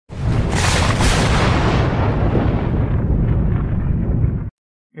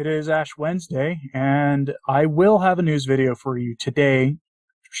It is Ash Wednesday, and I will have a news video for you today,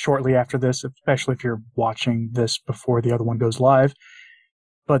 shortly after this, especially if you're watching this before the other one goes live.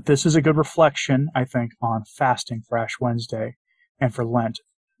 But this is a good reflection, I think, on fasting for Ash Wednesday and for Lent.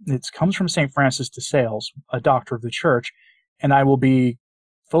 It comes from St. Francis de Sales, a doctor of the Church, and I will be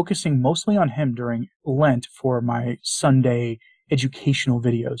focusing mostly on him during Lent for my Sunday educational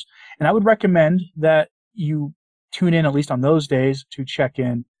videos. And I would recommend that you tune in at least on those days to check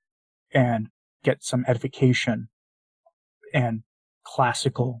in and get some edification and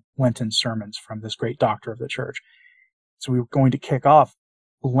classical Lenten sermons from this great doctor of the Church. So we're going to kick off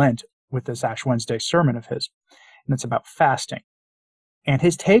Lent with this Ash Wednesday sermon of his, and it's about fasting. And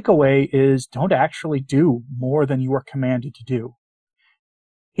his takeaway is don't actually do more than you are commanded to do.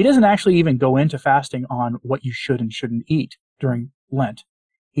 He doesn't actually even go into fasting on what you should and shouldn't eat during Lent.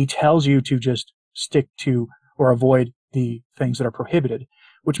 He tells you to just stick to or avoid the things that are prohibited,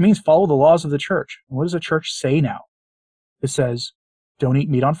 which means follow the laws of the Church. And what does the Church say now? It says, don't eat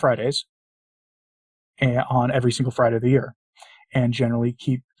meat on Fridays, and on every single Friday of the year, and generally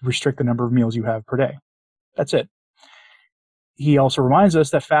restrict the number of meals you have per day. That's it. He also reminds us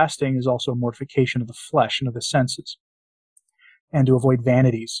that fasting is also a mortification of the flesh and of the senses, and to avoid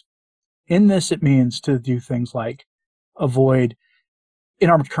vanities. In this, it means to do things like avoid, in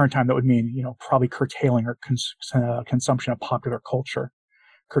our current time, that would mean, probably curtailing our consumption of popular culture,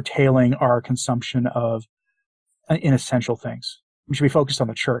 curtailing our consumption of inessential things. We should be focused on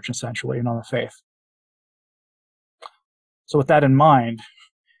the Church, essentially, and on the faith. So with that in mind,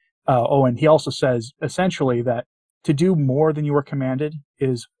 and he also says, essentially, that to do more than you are commanded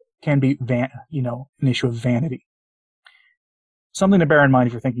can be an issue of vanity. Something to bear in mind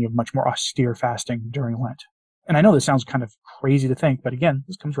if you're thinking of much more austere fasting during Lent. And I know this sounds kind of crazy to think, but again,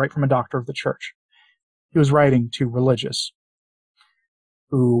 this comes right from a doctor of the Church. He was writing to religious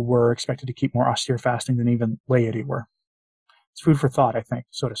who were expected to keep more austere fasting than even laity were. It's food for thought, I think,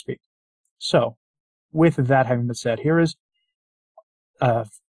 so to speak. So, with that having been said, here is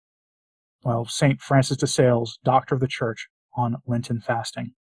St. Francis de Sales, doctor of the Church, on Lenten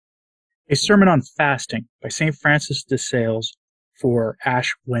fasting. A sermon on fasting by St. Francis de Sales for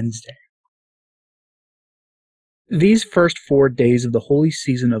Ash Wednesday. These first 4 days of the holy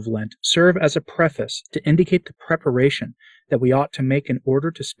season of Lent serve as a preface to indicate the preparation that we ought to make in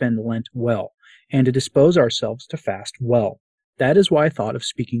order to spend Lent well, and to dispose ourselves to fast well. That is why I thought of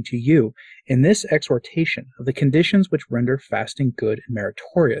speaking to you in this exhortation of the conditions which render fasting good and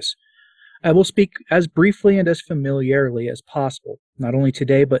meritorious. I will speak as briefly and as familiarly as possible, not only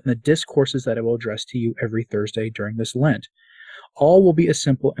today, but in the discourses that I will address to you every Thursday during this Lent. All will be as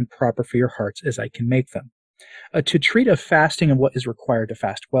simple and proper for your hearts as I can make them. To treat of fasting and what is required to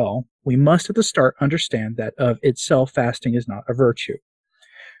fast well, we must at the start understand that of itself fasting is not a virtue.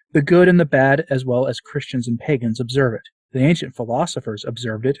 The good and the bad, as well as Christians and pagans, observe it. The ancient philosophers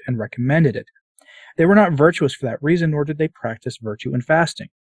observed it and recommended it. They were not virtuous for that reason, nor did they practice virtue in fasting.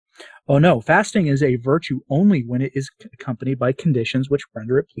 Oh no, fasting is a virtue only when it is accompanied by conditions which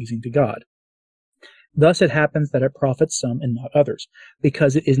render it pleasing to God. Thus it happens that it profits some and not others,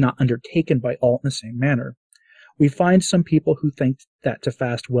 because it is not undertaken by all in the same manner. We find some people who think that to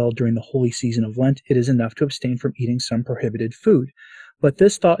fast well during the holy season of Lent it is enough to abstain from eating some prohibited food, but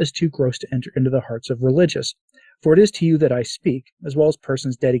this thought is too gross to enter into the hearts of religious. For it is to you that I speak, as well as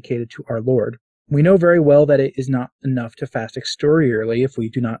persons dedicated to our Lord. We know very well that it is not enough to fast exteriorly if we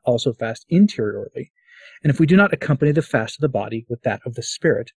do not also fast interiorly, and if we do not accompany the fast of the body with that of the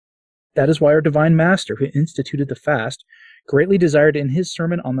spirit. That is why our divine Master, who instituted the fast, greatly desired in his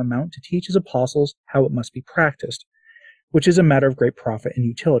Sermon on the Mount to teach his apostles how it must be practiced, which is a matter of great profit and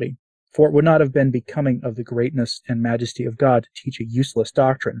utility. For it would not have been becoming of the greatness and majesty of God to teach a useless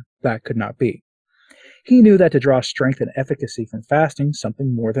doctrine. That could not be. He knew that to draw strength and efficacy from fasting,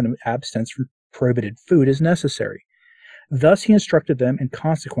 something more than abstinence from prohibited food is necessary. Thus he instructed them, and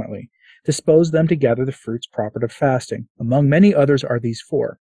consequently disposed them to gather the fruits proper to fasting. Among many others are these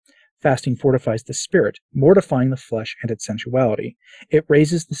 4. Fasting fortifies the spirit, mortifying the flesh and its sensuality. It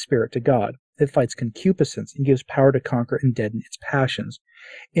raises the spirit to God. It fights concupiscence and gives power to conquer and deaden its passions.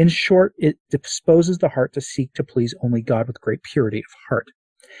 In short, it disposes the heart to seek to please only God with great purity of heart.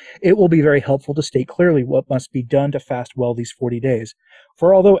 It will be very helpful to state clearly what must be done to fast well these 40 days,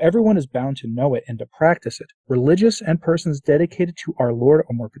 for although everyone is bound to know it and to practice it, religious and persons dedicated to our Lord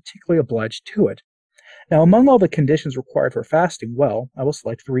are more particularly obliged to it. Now, among all the conditions required for fasting well, I will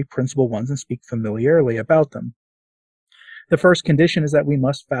select 3 principal ones and speak familiarly about them. The first condition is that we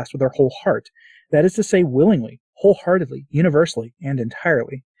must fast with our whole heart, that is to say, willingly, wholeheartedly, universally, and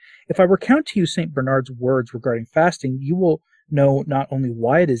entirely. If I recount to you St. Bernard's words regarding fasting, you will know not only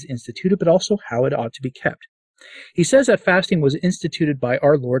why it is instituted, but also how it ought to be kept. He says that fasting was instituted by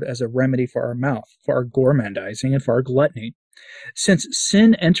our Lord as a remedy for our mouth, for our gormandizing, and for our gluttony. Since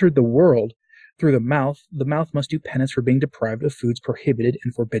sin entered the world through the mouth must do penance for being deprived of foods prohibited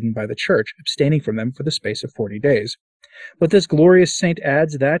and forbidden by the church, abstaining from them for the space of 40 days. But this glorious saint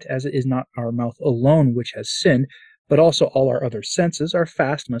adds that, as it is not our mouth alone which has sinned, but also all our other senses, our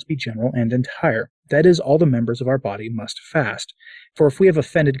fast must be general and entire. That is, all the members of our body must fast. For if we have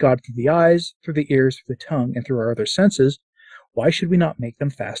offended God through the eyes, through the ears, through the tongue, and through our other senses, why should we not make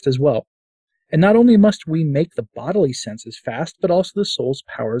them fast as well? And not only must we make the bodily senses fast, but also the soul's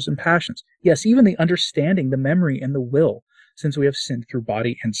powers and passions. Yes, even the understanding, the memory, and the will, since we have sinned through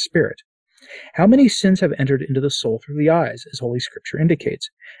body and spirit. How many sins have entered into the soul through the eyes, as Holy Scripture indicates?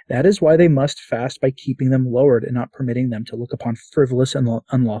 That is why they must fast by keeping them lowered and not permitting them to look upon frivolous and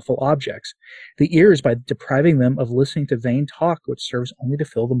unlawful objects. The ears by depriving them of listening to vain talk, which serves only to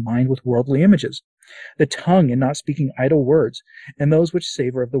fill the mind with worldly images. The tongue in not speaking idle words, and those which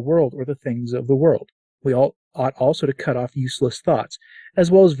savor of the world or the things of the world. We all ought also to cut off useless thoughts,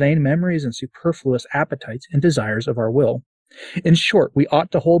 as well as vain memories and superfluous appetites and desires of our will. In short, we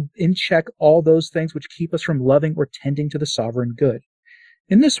ought to hold in check all those things which keep us from loving or tending to the sovereign good.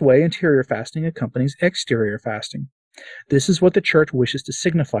 In this way, interior fasting accompanies exterior fasting. This is what the Church wishes to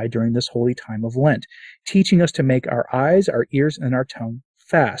signify during this holy time of Lent, teaching us to make our eyes, our ears, and our tongue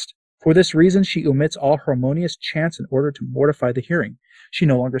fast. For this reason, she omits all harmonious chants in order to mortify the hearing. She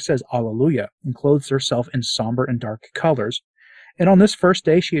no longer says Alleluia and clothes herself in somber and dark colors. And on this first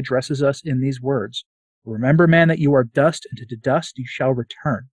day, she addresses us in these words: "Remember, man, that you are dust, and to dust you shall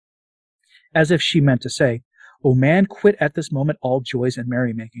return." As if she meant to say, O man, quit at this moment all joys and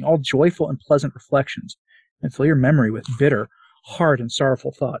merrymaking, all joyful and pleasant reflections, and fill your memory with bitter, hard, and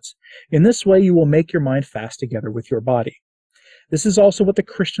sorrowful thoughts. In this way you will make your mind fast together with your body. This is also what the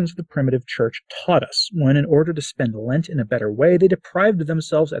Christians of the primitive church taught us, when, in order to spend Lent in a better way, they deprived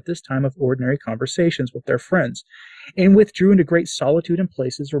themselves at this time of ordinary conversations with their friends, and withdrew into great solitude in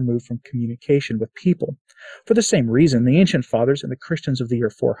places removed from communication with people. For the same reason, the ancient fathers and the Christians of the year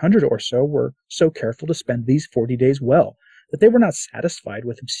 400 or so were so careful to spend these 40 days well, that they were not satisfied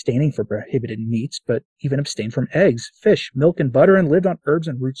with abstaining from prohibited meats, but even abstained from eggs, fish, milk, and butter, and lived on herbs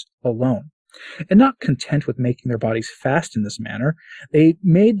and roots alone. And not content with making their bodies fast in this manner, they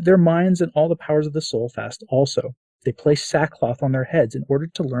made their minds and all the powers of the soul fast also. They placed sackcloth on their heads in order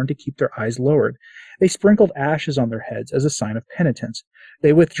to learn to keep their eyes lowered. They sprinkled ashes on their heads as a sign of penitence.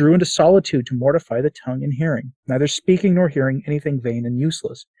 They withdrew into solitude to mortify the tongue and hearing, neither speaking nor hearing anything vain and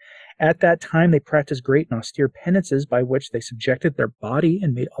useless. At that time they practiced great and austere penances by which they subjected their body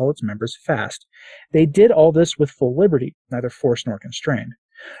and made all its members fast. They did all this with full liberty, neither forced nor constrained.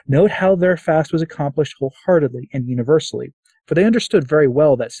 Note how their fast was accomplished wholeheartedly and universally, for they understood very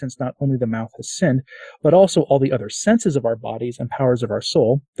well that since not only the mouth has sinned, but also all the other senses of our bodies and powers of our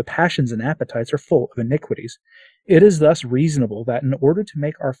soul, the passions and appetites are full of iniquities. It is thus reasonable that in order to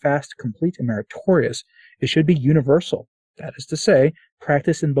make our fast complete and meritorious, it should be universal, that is to say,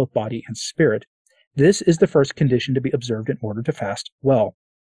 practiced in both body and spirit. This is the first condition to be observed in order to fast well.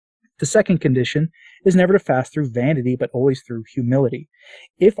 The second condition is never to fast through vanity, but always through humility.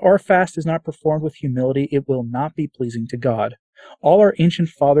 If our fast is not performed with humility, it will not be pleasing to God. All our ancient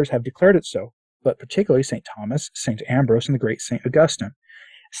fathers have declared it so, but particularly St. Thomas, St. Ambrose, and the great St. Augustine.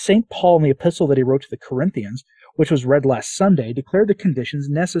 St. Paul, in the epistle that he wrote to the Corinthians, which was read last Sunday, declared the conditions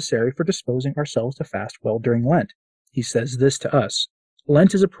necessary for disposing ourselves to fast well during Lent. He says this to us: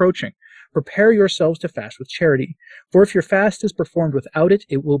 Lent is approaching. Prepare yourselves to fast with charity. For if your fast is performed without it,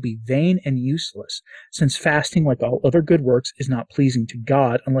 it will be vain and useless, since fasting, like all other good works, is not pleasing to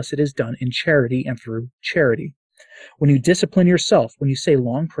God unless it is done in charity and through charity. When you discipline yourself, when you say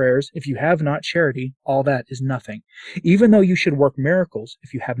long prayers, if you have not charity, all that is nothing. Even though you should work miracles,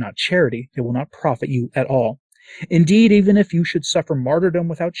 if you have not charity, they will not profit you at all. Indeed, even if you should suffer martyrdom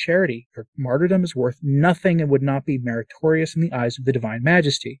without charity, your martyrdom is worth nothing and would not be meritorious in the eyes of the divine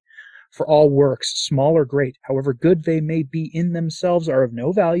majesty. For all works, small or great, however good they may be in themselves, are of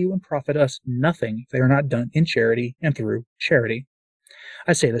no value and profit us nothing if they are not done in charity and through charity.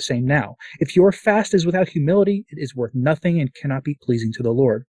 I say the same now. If your fast is without humility, it is worth nothing and cannot be pleasing to the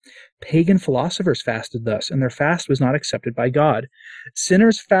Lord. Pagan philosophers fasted thus, and their fast was not accepted by God.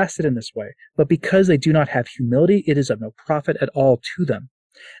 Sinners fasted in this way, but because they do not have humility, it is of no profit at all to them.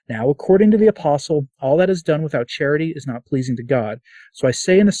 Now, according to the apostle, all that is done without charity is not pleasing to God. So I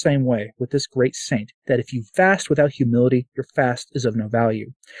say in the same way with this great saint, that if you fast without humility, your fast is of no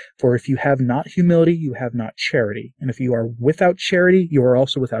value. For if you have not humility, you have not charity. And if you are without charity, you are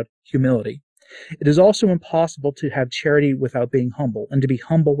also without humility. It is also impossible to have charity without being humble, and to be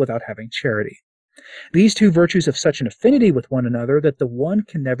humble without having charity. These two virtues have such an affinity with one another that the one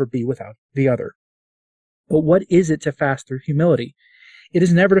can never be without the other. But what is it to fast through humility? It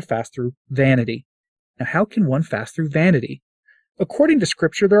is never to fast through vanity. Now, how can one fast through vanity? According to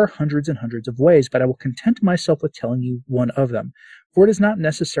Scripture, there are hundreds and hundreds of ways, but I will content myself with telling you one of them, for it is not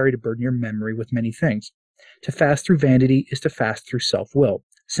necessary to burden your memory with many things. To fast through vanity is to fast through self-will,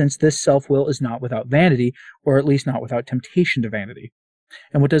 since this self-will is not without vanity, or at least not without temptation to vanity.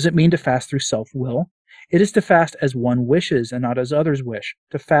 And what does it mean to fast through self-will? It is to fast as one wishes and not as others wish,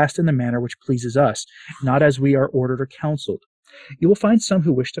 to fast in the manner which pleases us, not as we are ordered or counseled. You will find some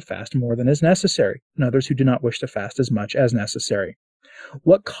who wish to fast more than is necessary, and others who do not wish to fast as much as necessary.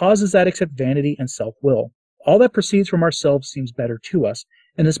 What causes that except vanity and self-will? All that proceeds from ourselves seems better to us,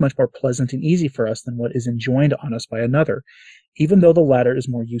 and is much more pleasant and easy for us than what is enjoined on us by another, even though the latter is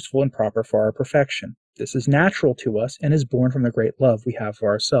more useful and proper for our perfection. This is natural to us, and is born from the great love we have for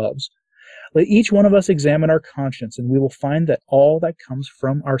ourselves. Let each one of us examine our conscience, and we will find that all that comes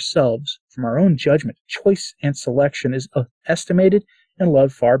from ourselves, from our own judgment, choice, and selection, is estimated and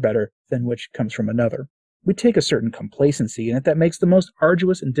loved far better than which comes from another. We take a certain complacency in it that makes the most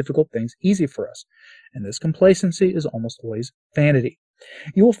arduous and difficult things easy for us, and this complacency is almost always vanity.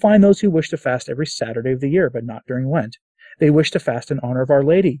 You will find those who wish to fast every Saturday of the year, but not during Lent. They wish to fast in honor of Our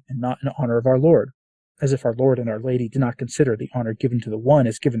Lady, and not in honor of our Lord, as if our Lord and Our Lady did not consider the honor given to the one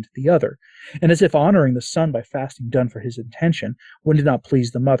as given to the other, and as if honoring the Son by fasting done for his intention one did not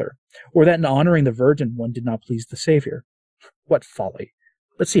please the Mother, or that in honoring the Virgin one did not please the Savior. What folly!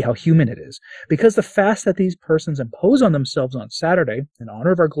 Let's see how human it is. Because the fast that these persons impose on themselves on Saturday, in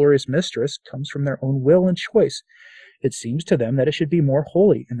honor of our glorious mistress, comes from their own will and choice, it seems to them that it should be more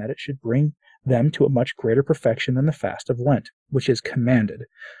holy, and that it should bring them to a much greater perfection than the fast of Lent, which is commanded.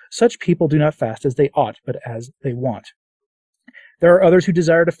 Such people do not fast as they ought, but as they want. There are others who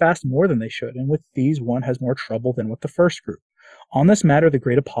desire to fast more than they should, and with these one has more trouble than with the first group. On this matter the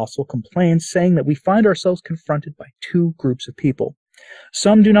great apostle complains, saying that we find ourselves confronted by two groups of people.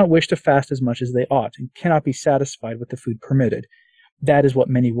 Some do not wish to fast as much as they ought, and cannot be satisfied with the food permitted. That is what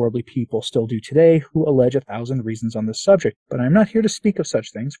many worldly people still do today, who allege 1,000 reasons on this subject, but I am not here to speak of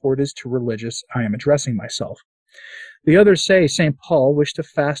such things, for it is to religious I am addressing myself. The others say St. Paul wished to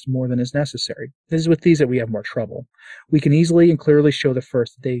fast more than is necessary. It is with these that we have more trouble. We can easily and clearly show the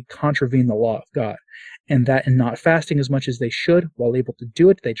first that they contravene the law of God, and that in not fasting as much as they should, while able to do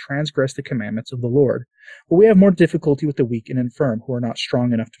it, they transgress the commandments of the Lord. But we have more difficulty with the weak and infirm, who are not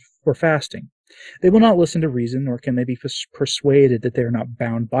strong enough for fasting. They will not listen to reason, nor can they be persuaded that they are not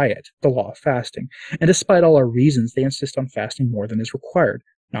bound by it, the law of fasting. And despite all our reasons, they insist on fasting more than is required,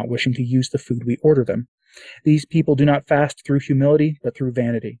 not wishing to use the food we order them. These people do not fast through humility, but through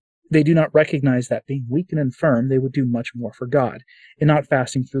vanity. They do not recognize that, being weak and infirm, they would do much more for God, in not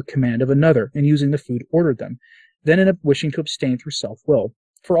fasting through command of another, and using the food ordered them, than in wishing to abstain through self-will.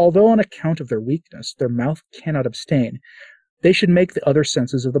 For although on account of their weakness, their mouth cannot abstain, they should make the other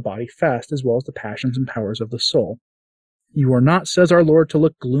senses of the body fast, as well as the passions and powers of the soul. You are not, says our Lord, to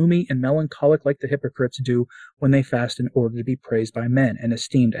look gloomy and melancholic like the hypocrites do when they fast in order to be praised by men and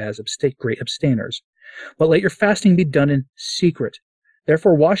esteemed as great abstainers. But let your fasting be done in secret.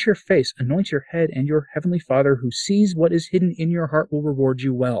 Therefore wash your face, anoint your head, and your heavenly Father, who sees what is hidden in your heart, will reward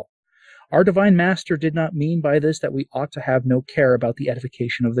you well. Our divine Master did not mean by this that we ought to have no care about the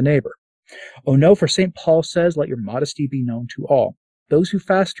edification of the neighbor. Oh no, for St. Paul says, let your modesty be known to all. Those who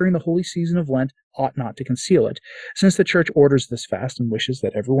fast during the holy season of Lent ought not to conceal it, since the Church orders this fast and wishes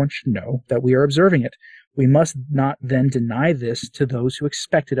that everyone should know that we are observing it. We must not then deny this to those who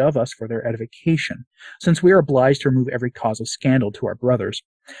expect it of us for their edification, since we are obliged to remove every cause of scandal to our brothers.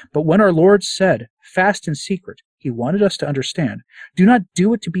 But when our Lord said, fast in secret, he wanted us to understand, do not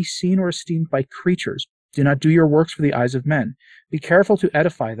do it to be seen or esteemed by creatures. Do not do your works for the eyes of men. Be careful to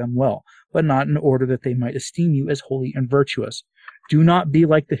edify them well, but not in order that they might esteem you as holy and virtuous. Do not be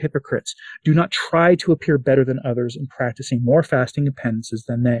like the hypocrites. Do not try to appear better than others in practicing more fasting and penances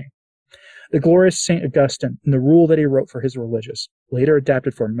than they. The glorious St. Augustine, in the rule that he wrote for his religious, later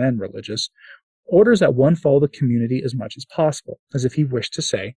adapted for men religious, orders that one follow the community as much as possible, as if he wished to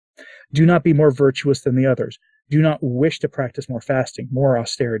say, do not be more virtuous than the others. Do not wish to practice more fasting, more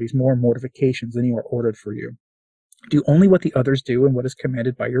austerities, more mortifications than you are ordered for you. Do only what the others do and what is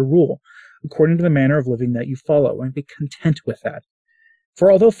commanded by your rule, according to the manner of living that you follow, and be content with that. For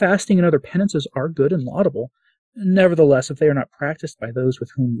although fasting and other penances are good and laudable, Nevertheless, if they are not practiced by those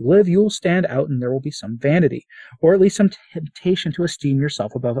with whom you live, you will stand out and there will be some vanity, or at least some temptation to esteem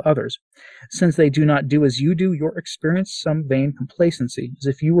yourself above others. Since they do not do as you do, you'll experience some vain complacency, as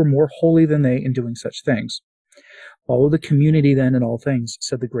if you were more holy than they in doing such things. Follow the community then in all things,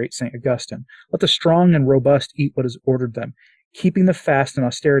 said the great St. Augustine. Let the strong and robust eat what is ordered them, keeping the fast and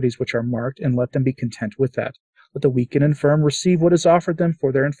austerities which are marked, and let them be content with that. Let the weak and infirm receive what is offered them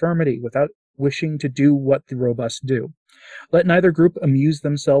for their infirmity, without wishing to do what the robust do. Let neither group amuse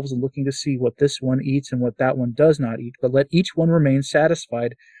themselves in looking to see what this one eats and what that one does not eat, but let each one remain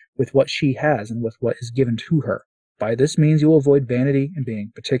satisfied with what she has and with what is given to her. By this means you will avoid vanity and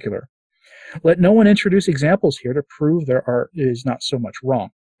being particular. Let no one introduce examples here to prove there is not so much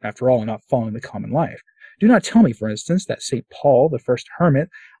wrong, after all, in not following the common life. Do not tell me, for instance, that St. Paul, the first hermit,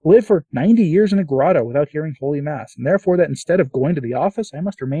 lived for 90 years in a grotto without hearing Holy Mass, and therefore that instead of going to the office, I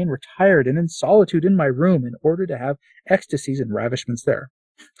must remain retired and in solitude in my room in order to have ecstasies and ravishments there.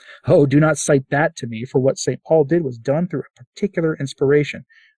 Oh, do not cite that to me, for what St. Paul did was done through a particular inspiration,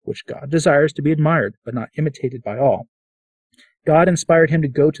 which God desires to be admired, but not imitated by all. God inspired him to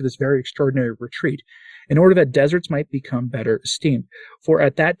go to this very extraordinary retreat, in order that deserts might become better esteemed, for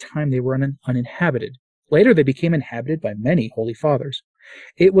at that time they were uninhabited. Later they became inhabited by many holy fathers.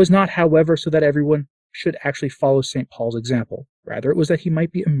 It was not, however, so that everyone should actually follow St. Paul's example. Rather, it was that he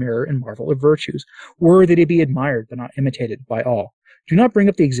might be a mirror and marvel of virtues, worthy to be admired but not imitated by all. Do not bring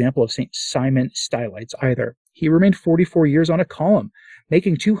up the example of St. Simon Stylites either. He remained 44 years on a column,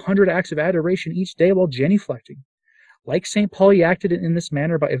 making 200 acts of adoration each day while genuflecting. Like St. Paul, he acted in this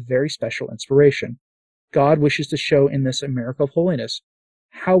manner by a very special inspiration. God wishes to show in this a miracle of holiness,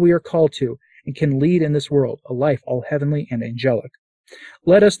 how we are called to and can lead in this world a life all heavenly and angelic.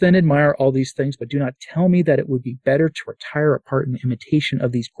 Let us then admire all these things, but do not tell me that it would be better to retire apart in imitation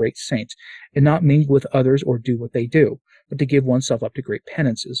of these great saints, and not mingle with others or do what they do, but to give oneself up to great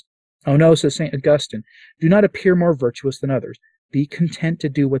penances. Oh no, says St. Augustine, do not appear more virtuous than others. Be content to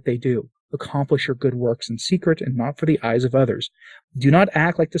do what they do. Accomplish your good works in secret and not for the eyes of others. Do not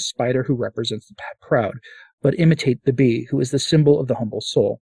act like the spider who represents the proud, but imitate the bee, who is the symbol of the humble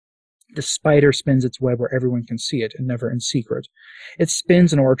soul. The spider spins its web where everyone can see it, and never in secret. It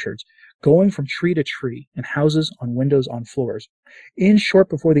spins in orchards, going from tree to tree, in houses, on windows, on floors. In short,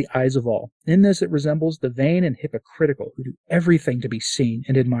 before the eyes of all. In this it resembles the vain and hypocritical, who do everything to be seen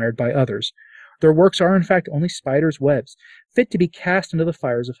and admired by others. Their works are, in fact, only spiders' webs, fit to be cast into the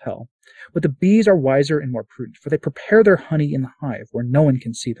fires of hell. But the bees are wiser and more prudent, for they prepare their honey in the hive, where no one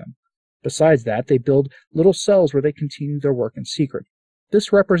can see them. Besides that, they build little cells where they continue their work in secret.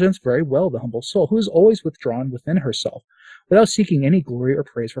 This represents very well the humble soul, who is always withdrawn within herself, without seeking any glory or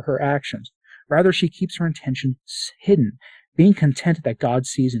praise for her actions. Rather, she keeps her intention hidden, being content that God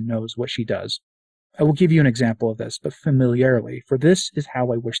sees and knows what she does. I will give you an example of this, but familiarly, for this is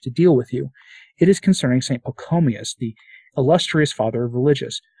how I wish to deal with you. It is concerning St. Pachomius, the illustrious father of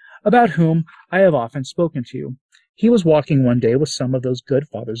religious, about whom I have often spoken to you. He was walking one day with some of those good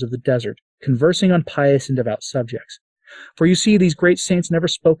fathers of the desert, conversing on pious and devout subjects. For you see, these great saints never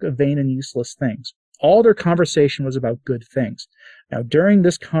spoke of vain and useless things. All their conversation was about good things. Now, during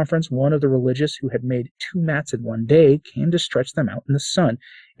this conference, one of the religious who had made 2 mats in one day came to stretch them out in the sun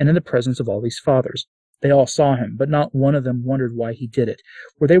and in the presence of all these fathers. They all saw him, but not one of them wondered why he did it,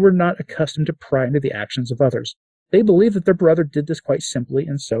 for they were not accustomed to pry into the actions of others. They believed that their brother did this quite simply,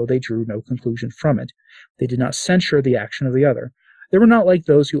 and so they drew no conclusion from it. They did not censure the action of the other. They were not like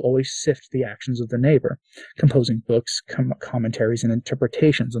those who always sift the actions of the neighbor, composing books, commentaries, and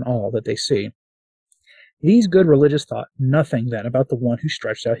interpretations on all that they see. These good religious thought nothing then about the one who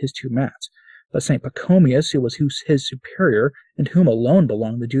stretched out his 2 mats. But St. Pachomius, who was his superior, and whom alone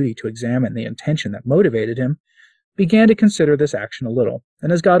belonged the duty to examine the intention that motivated him, began to consider this action a little,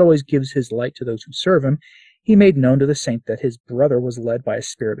 and as God always gives his light to those who serve him, he made known to the saint that his brother was led by a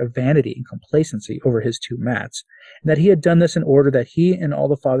spirit of vanity and complacency over his 2 mats, and that he had done this in order that he and all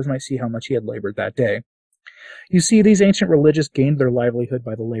the fathers might see how much he had labored that day. You see, these ancient religious gained their livelihood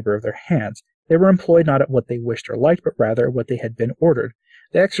by the labor of their hands. They were employed not at what they wished or liked, but rather at what they had been ordered.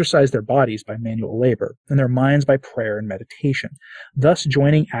 They exercised their bodies by manual labor, and their minds by prayer and meditation, thus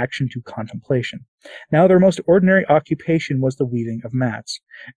joining action to contemplation. Now their most ordinary occupation was the weaving of mats.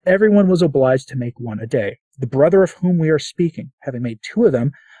 Everyone was obliged to make 1 a day. The brother of whom we are speaking, having made 2 of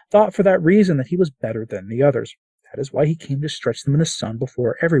them, thought for that reason that he was better than the others. That is why he came to stretch them in the sun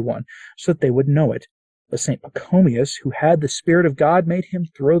before everyone, so that they would know it. But St. Pachomius, who had the Spirit of God, made him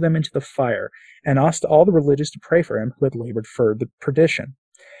throw them into the fire, and asked all the religious to pray for him who had labored for the perdition.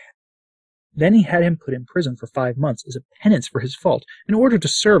 Then he had him put in prison for 5 months as a penance for his fault, in order to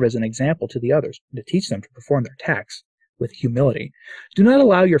serve as an example to the others, and to teach them to perform their tasks with humility. Do not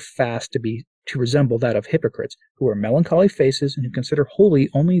allow your fast to resemble that of hypocrites, who wear melancholy faces and who consider holy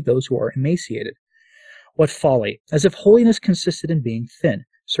only those who are emaciated. What folly! As if holiness consisted in being thin.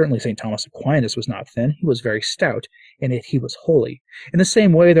 Certainly St. Thomas Aquinas was not thin, he was very stout, and yet he was holy. In the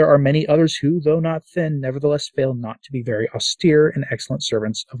same way there are many others who, though not thin, nevertheless fail not to be very austere and excellent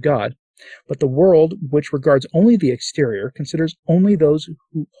servants of God. But the world, which regards only the exterior, considers only those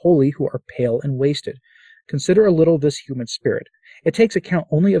holy who are pale and wasted. Consider a little this human spirit. It takes account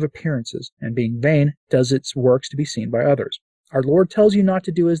only of appearances, and being vain, does its works to be seen by others. Our Lord tells you not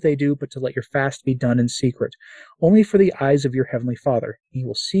to do as they do, but to let your fast be done in secret, only for the eyes of your heavenly Father. He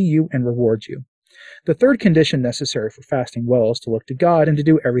will see you and reward you. The third condition necessary for fasting well is to look to God and to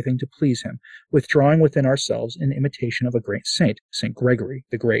do everything to please him, withdrawing within ourselves in imitation of a great saint, St. Gregory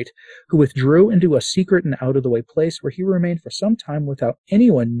the Great, who withdrew into a secret and out-of-the-way place where he remained for some time without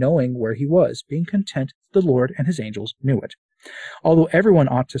anyone knowing where he was, being content that the Lord and his angels knew it. Although everyone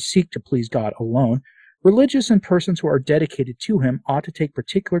ought to seek to please God alone, religious and persons who are dedicated to him ought to take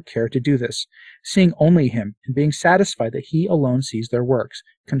particular care to do this, seeing only him, and being satisfied that he alone sees their works,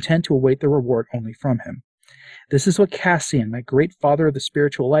 content to await the reward only from him. This is what Cassian, that great father of the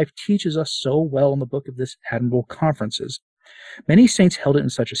spiritual life, teaches us so well in the book of this Admirable Conferences. Many saints held it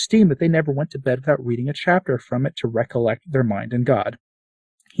in such esteem that they never went to bed without reading a chapter from it to recollect their mind in God.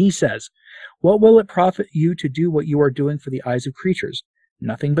 He says, "What will it profit you to do what you are doing for the eyes of creatures?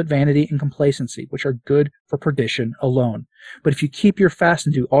 Nothing but vanity and complacency, which are good for perdition alone. But if you keep your fast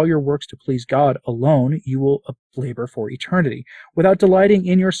and do all your works to please God alone, you will labor for eternity, without delighting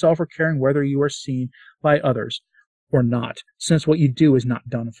in yourself or caring whether you are seen by others or not, since what you do is not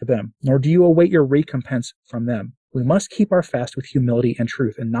done for them, nor do you await your recompense from them. We must keep our fast with humility and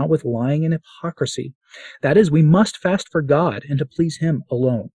truth, and not with lying and hypocrisy. That is, we must fast for God and to please him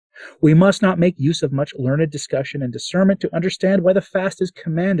alone. We must not make use of much learned discussion and discernment to understand why the fast is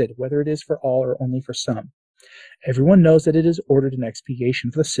commanded, whether it is for all or only for some. Everyone knows that it is ordered in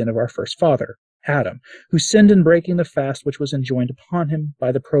expiation for the sin of our first father, Adam, who sinned in breaking the fast which was enjoined upon him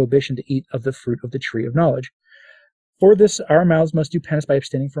by the prohibition to eat of the fruit of the tree of knowledge. For this our mouths must do penance by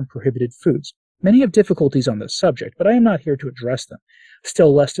abstaining from prohibited foods. Many have difficulties on this subject, but I am not here to address them,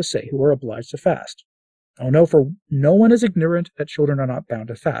 still less to say who are obliged to fast. Oh no, for no one is ignorant that children are not bound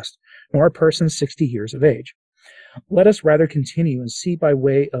to fast, nor are persons 60 years of age. Let us rather continue and see by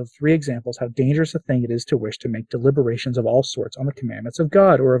way of 3 examples how dangerous a thing it is to wish to make deliberations of all sorts on the commandments of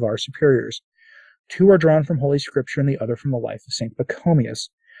God or of our superiors. 2 are drawn from Holy Scripture and the other from the life of St. Pachomius.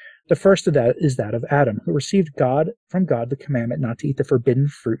 The first of that is that of Adam, who received from God the commandment not to eat the forbidden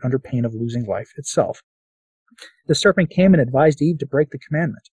fruit under pain of losing life itself. The serpent came and advised Eve to break the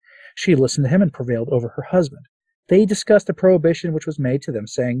commandment. She listened to him and prevailed over her husband. They discussed the prohibition which was made to them,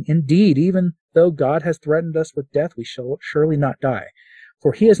 saying, "Indeed, even though God has threatened us with death, we shall surely not die,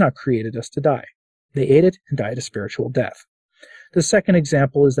 for he has not created us to die." They ate it and died a spiritual death. The second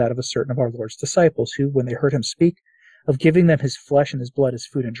example is that of a certain of our Lord's disciples, who, when they heard him speak of giving them his flesh and his blood as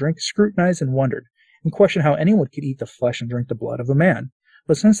food and drink, scrutinized and wondered, and questioned how anyone could eat the flesh and drink the blood of a man.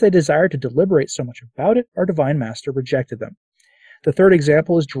 But since they desired to deliberate so much about it, our divine Master rejected them. The third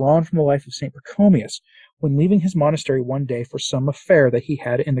example is drawn from the life of St. Pachomius, when leaving his monastery one day for some affair that he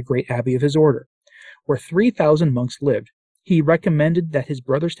had in the great abbey of his order, where 3,000 monks lived. He recommended that his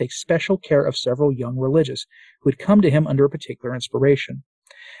brothers take special care of several young religious, who had come to him under a particular inspiration.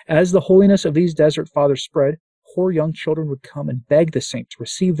 As the holiness of these desert fathers spread, poor young children would come and beg the saint to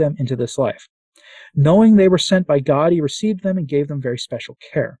receive them into this life. Knowing they were sent by God, he received them and gave them very special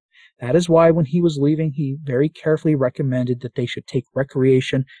care. That is why, when he was leaving, he very carefully recommended that they should take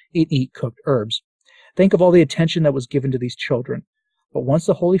recreation and eat cooked herbs. Think of all the attention that was given to these children. But once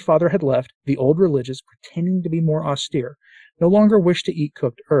the Holy Father had left, the old religious, pretending to be more austere, no longer wished to eat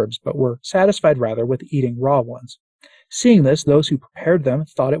cooked herbs, but were satisfied rather with eating raw ones. Seeing this, those who prepared them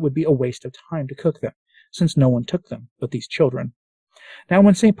thought it would be a waste of time to cook them, since no one took them but these children. Now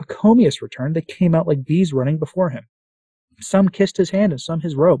when St. Pachomius returned, they came out like bees running before him. Some kissed his hand and some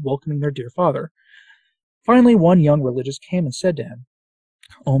his robe, welcoming their dear father. Finally, one young religious came and said to him,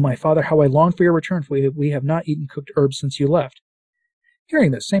 "Oh, my father, how I long for your return, for we have not eaten cooked herbs since you left."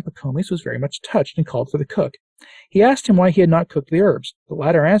 Hearing this, St. Pachomius was very much touched and called for the cook. He asked him why he had not cooked the herbs. The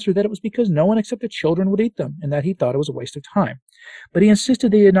latter answered that it was because no one except the children would eat them, and that he thought it was a waste of time. But he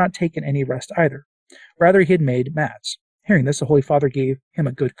insisted that he had not taken any rest either. Rather, he had made mats. Hearing this, the Holy Father gave him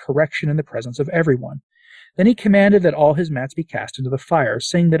a good correction in the presence of everyone. Then he commanded that all his mats be cast into the fire,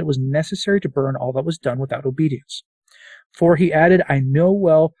 saying that it was necessary to burn all that was done without obedience. For, he added, "I know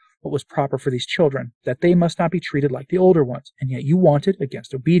well what was proper for these children, that they must not be treated like the older ones, and yet you wanted,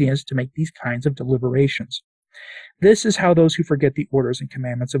 against obedience, to make these kinds of deliberations. This is how those who forget the orders and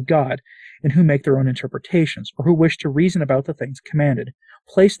commandments of God, and who make their own interpretations, or who wish to reason about the things commanded,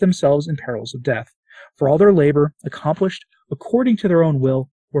 place themselves in perils of death. For all their labor, accomplished according to their own will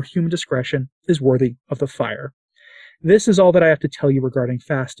or human discretion, is worthy of the fire. This is all that I have to tell you regarding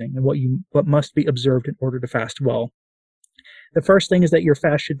fasting and what must be observed in order to fast well. The first thing is that your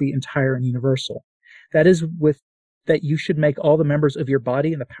fast should be entire and universal. That is, that you should make all the members of your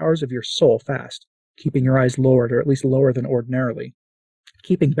body and the powers of your soul fast, keeping your eyes lowered, or at least lower than ordinarily,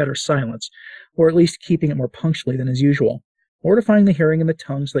 keeping better silence, or at least keeping it more punctually than is usual, mortifying the hearing and the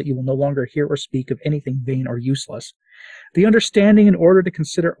tongue so that you will no longer hear or speak of anything vain or useless, the understanding in order to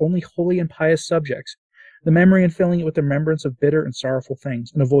consider only holy and pious subjects, the memory and filling it with the remembrance of bitter and sorrowful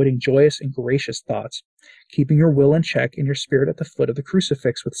things, and avoiding joyous and gracious thoughts, keeping your will in check and your spirit at the foot of the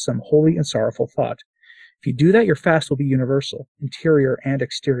crucifix with some holy and sorrowful thought. If you do that, your fast will be universal, interior and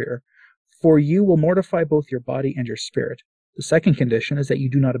exterior, for you will mortify both your body and your spirit. The second condition is that you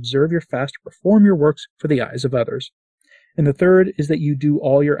do not observe your fast or perform your works for the eyes of others. And the third is that you do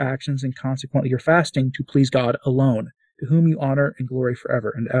all your actions and consequently your fasting to please God alone, to whom you honor and glory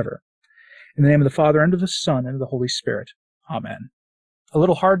forever and ever. In the name of the Father, and of the Son, and of the Holy Spirit. Amen. A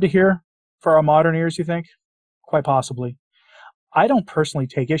little hard to hear for our modern ears, you think? Quite possibly. I don't personally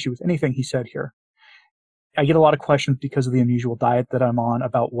take issue with anything he said here. I get a lot of questions because of the unusual diet that I'm on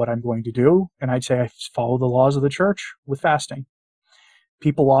about what I'm going to do, and I'd say I follow the laws of the church with fasting.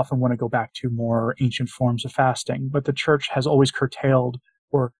 People often want to go back to more ancient forms of fasting, but the church has always curtailed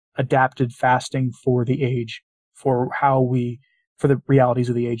or adapted fasting for the age, for the realities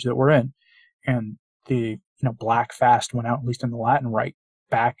of the age that we're in. And the black fast went out, at least in the Latin Rite,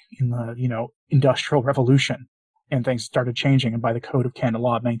 back in the Industrial Revolution, and things started changing. And by the Code of Canon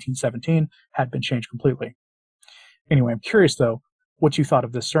Law of 1917, had been changed completely. Anyway, I'm curious though what you thought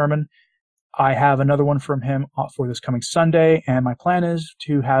of this sermon. I have another one from him for this coming Sunday, and my plan is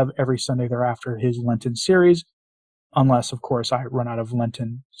to have every Sunday thereafter his Lenten series, unless, of course, I run out of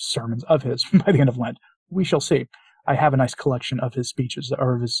Lenten sermons of his by the end of Lent. We shall see. I have a nice collection of his speeches,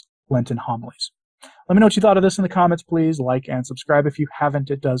 or of his Lenten homilies. Let me know what you thought of this in the comments, please. Like and subscribe if you haven't.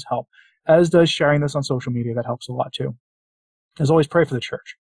 It does help. As does sharing this on social media. That helps a lot, too. As always, pray for the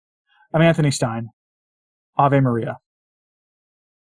church. I'm Anthony Stein. Ave Maria.